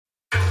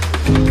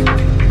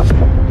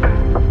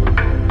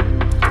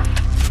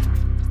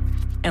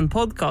en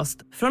podcast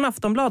från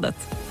Aftonbladet.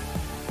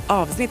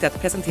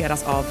 Avsnittet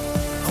presenteras av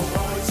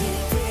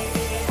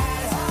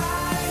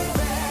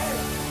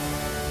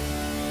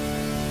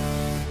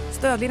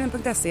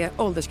stödlinjen.se,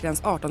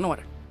 åldersgräns 18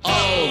 år.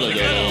 Oh, the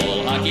good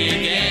old hockey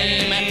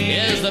game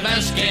is the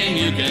best game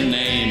you can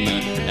name.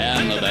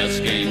 And the best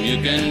game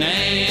you can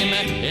name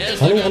is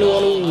the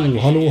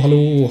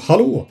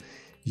Hallå!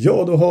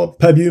 Ja, då har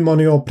Per Bjurman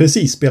och jag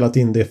precis spelat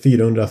in det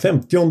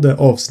 450:e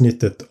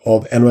avsnittet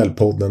av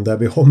NHL-podden där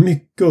vi har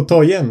mycket att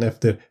ta igen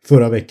efter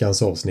förra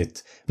veckans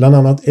avsnitt. Bland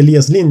annat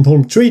Elias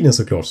Lindholm-traden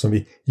såklart som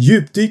vi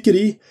djupdyker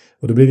i.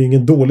 Och det blev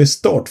ingen dålig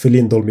start för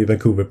Lindholm i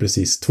Vancouver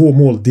precis. 2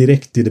 mål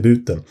direkt i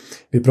debuten.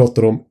 Vi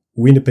pratar om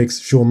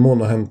Winnipegs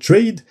Monahan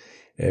trejd.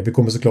 Vi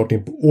kommer såklart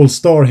in på All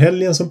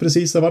Star-helgen som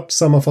precis har varit,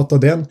 sammanfatta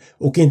den.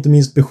 Och inte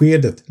minst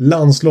beskedet,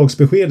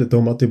 landslagsbeskedet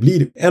om att det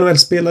blir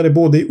NHL-spelare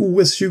både i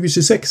OS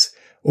 2026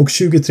 och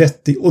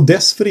 2030 och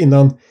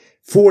dessförinnan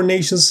Four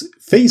Nations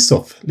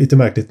Face-Off, lite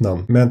märkligt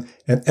namn, men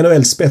en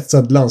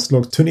NHL-spetsad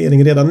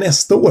landslagsturnering redan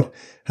nästa år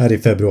här i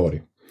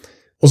februari.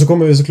 Och så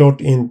kommer vi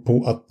såklart in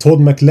på att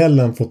Todd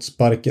McLellan fått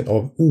sparken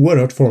av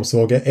oerhört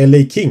formsvaga LA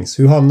Kings.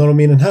 Hur hamnar de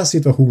i den här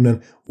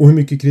situationen och hur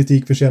mycket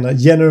kritik förtjänar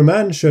general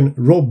managern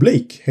Rob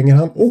Blake? Hänger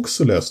han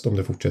också löst om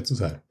det fortsätter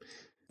så här?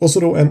 Och så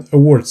då en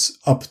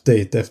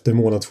awards-update efter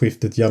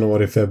månadsskiftet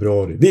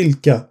januari-februari.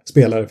 Vilka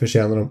spelare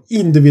förtjänar de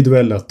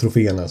individuella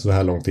troféerna så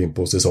här långt in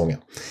på säsongen?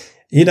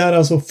 I det här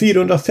alltså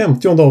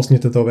 450:e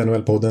avsnittet av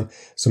NHL-podden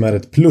som är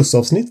ett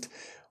plus-avsnitt.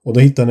 Och då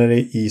hittar ni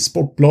det i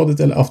Sportbladet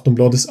eller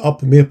Aftonbladets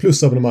app med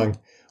plusabonnemang.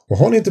 Och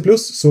har ni inte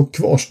plus så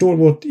kvarstår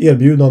vårt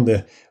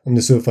erbjudande om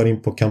ni surfar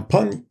in på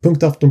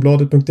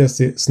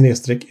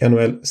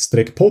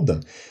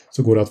kampanj.aftonbladet.se/NHL-podden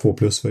så går det att få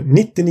plus för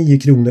 99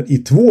 kronor i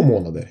 2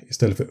 månader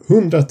istället för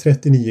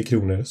 139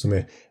 kronor som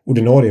är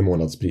ordinarie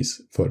månadspris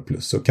för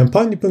plus. Så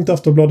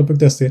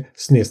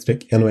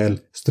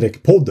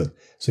kampanj.aftonbladet.se/NHL-podden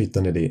så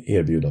hittar ni det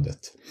erbjudandet.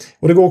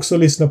 Och det går också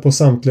att lyssna på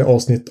samtliga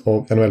avsnitt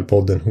av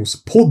NHL-podden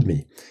hos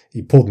Podme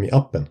i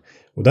Podme-appen.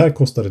 Och där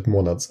kostar ett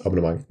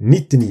månadsabonnemang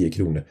 99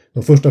 kronor.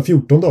 De första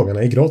 14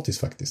 dagarna är gratis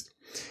faktiskt.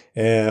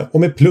 Och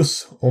med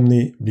plus, om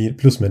ni blir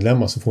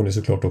plusmedlemmar så får ni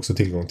såklart också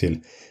tillgång till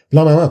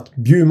bland annat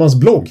Bjurmans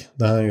blogg.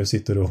 Där han ju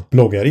sitter och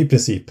bloggar i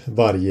princip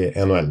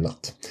varje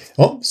NHL-natt.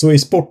 Ja, så i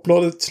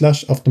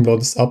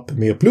Sportbladet/Aftonbladets app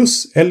med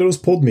plus eller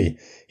hos Podme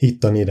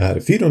hittar ni det här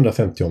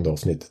 450:e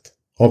avsnittet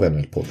av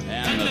NHL-podden.